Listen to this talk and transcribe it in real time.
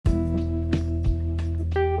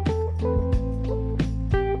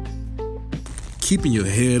keeping your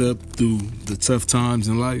head up through the tough times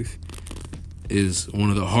in life is one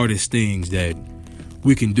of the hardest things that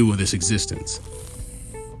we can do in this existence.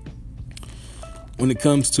 When it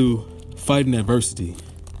comes to fighting adversity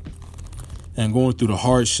and going through the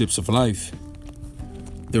hardships of life,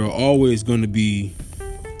 there are always going to be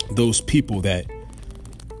those people that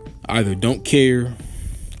either don't care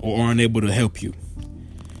or aren't able to help you.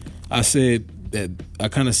 I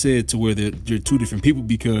kind of said to where they're two different people,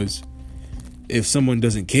 because if someone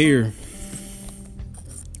doesn't care,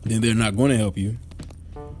 then they're not going to help you,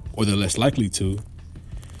 or they're less likely to.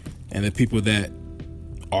 And the people that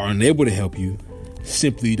are unable to help you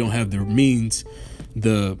simply don't have the means,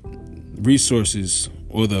 the resources,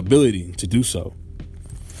 or the ability to do so.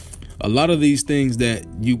 A lot of these things that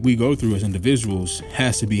we go through as individuals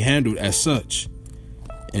has to be handled as such,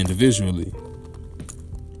 individually.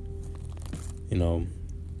 You know,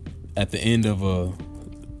 at the end of a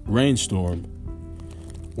rainstorm,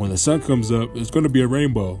 when the sun comes up, it's going to be a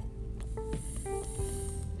rainbow.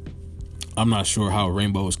 I'm not sure how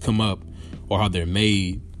rainbows come up or how they're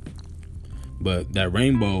made, but that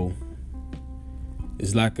rainbow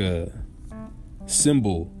is like a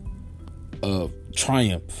symbol of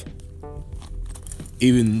triumph.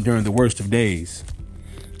 Even during the worst of days,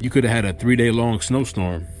 you could have had a 3-day long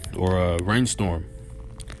snowstorm or a rainstorm.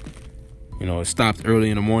 You know, it stopped early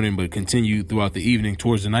in the morning, but continued throughout the evening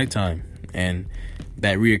towards the nighttime. And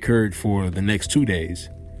that reoccurred for the next 2 days.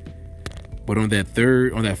 But on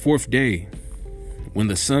that fourth day, when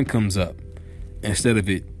the sun comes up, instead of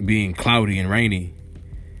it being cloudy and rainy,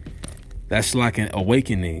 that's like an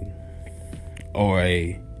awakening or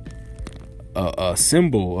a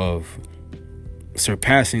symbol of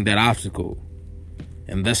surpassing that obstacle.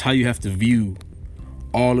 And that's how you have to view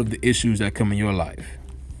all of the issues that come in your life.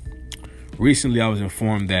 Recently, I was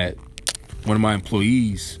informed that one of my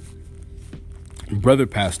employees' brother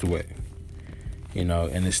passed away. You know,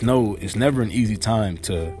 and it's never an easy time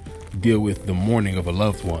to deal with the mourning of a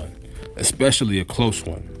loved one, especially a close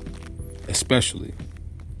one. Especially.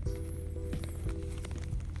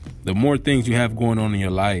 The more things you have going on in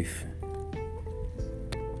your life,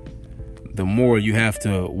 the more you have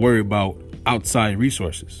to worry about outside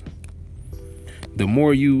resources. The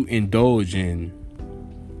more you indulge in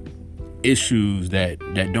issues that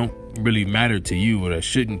don't really matter to you or that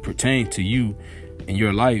shouldn't pertain to you in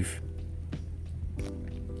your life,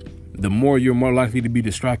 the more you're more likely to be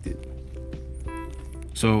distracted.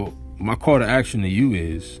 So my call to action to you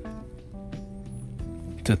is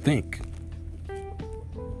to think.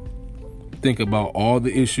 Think about all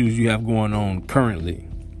the issues you have going on currently,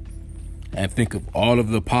 and think of all of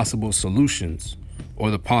the possible solutions or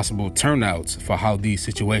the possible turnouts for how these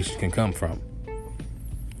situations can come from.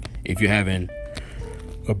 If you're having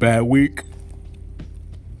a bad week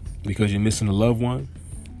because you're missing a loved one,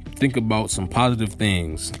 think about some positive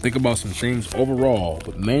things. Think about some things overall,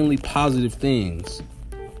 but mainly positive things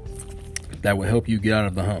that will help you get out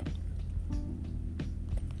of the hump.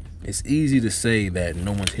 It's easy to say that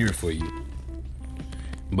no one's here for you,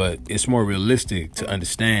 but it's more realistic to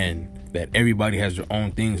understand that everybody has their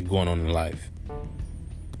own things going on in life.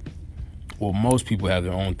 Well, most people have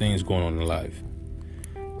their own things going on in life.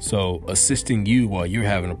 So assisting you while you're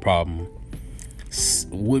having a problem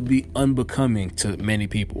would be unbecoming to many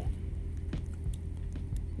people.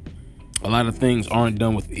 A lot of things aren't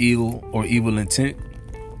done with evil or evil intent,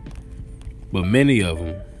 but many of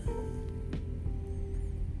them,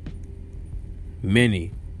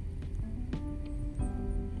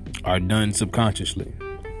 are done subconsciously.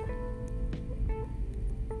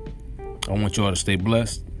 I want y'all to stay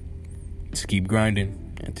blessed, to keep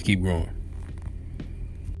grinding, and to keep growing.